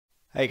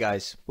Hey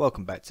guys,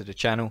 welcome back to the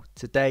channel.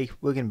 Today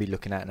we're going to be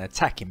looking at an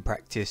attacking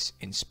practice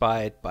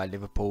inspired by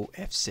Liverpool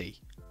FC.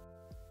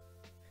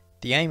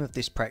 The aim of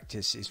this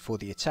practice is for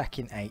the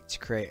attacking 8 to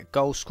create a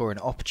goal scoring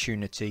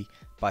opportunity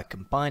by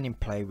combining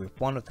play with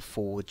one of the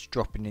forwards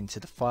dropping into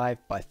the 5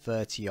 by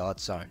 30 yard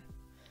zone.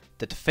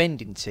 The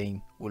defending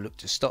team will look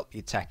to stop the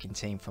attacking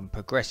team from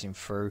progressing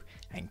through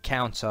and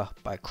counter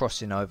by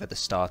crossing over the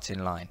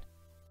starting line.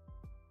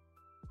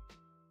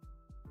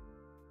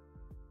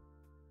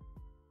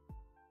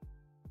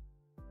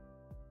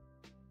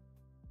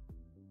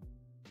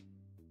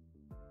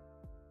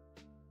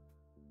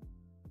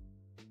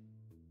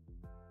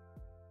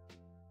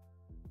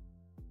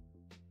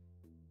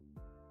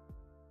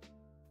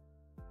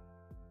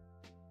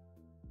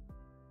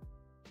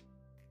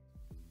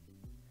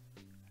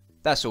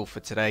 That's all for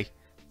today.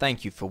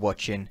 Thank you for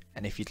watching,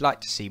 and if you'd like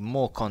to see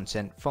more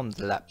content from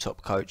the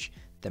Laptop Coach,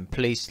 then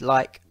please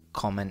like,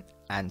 comment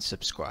and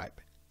subscribe.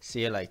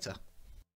 See you later.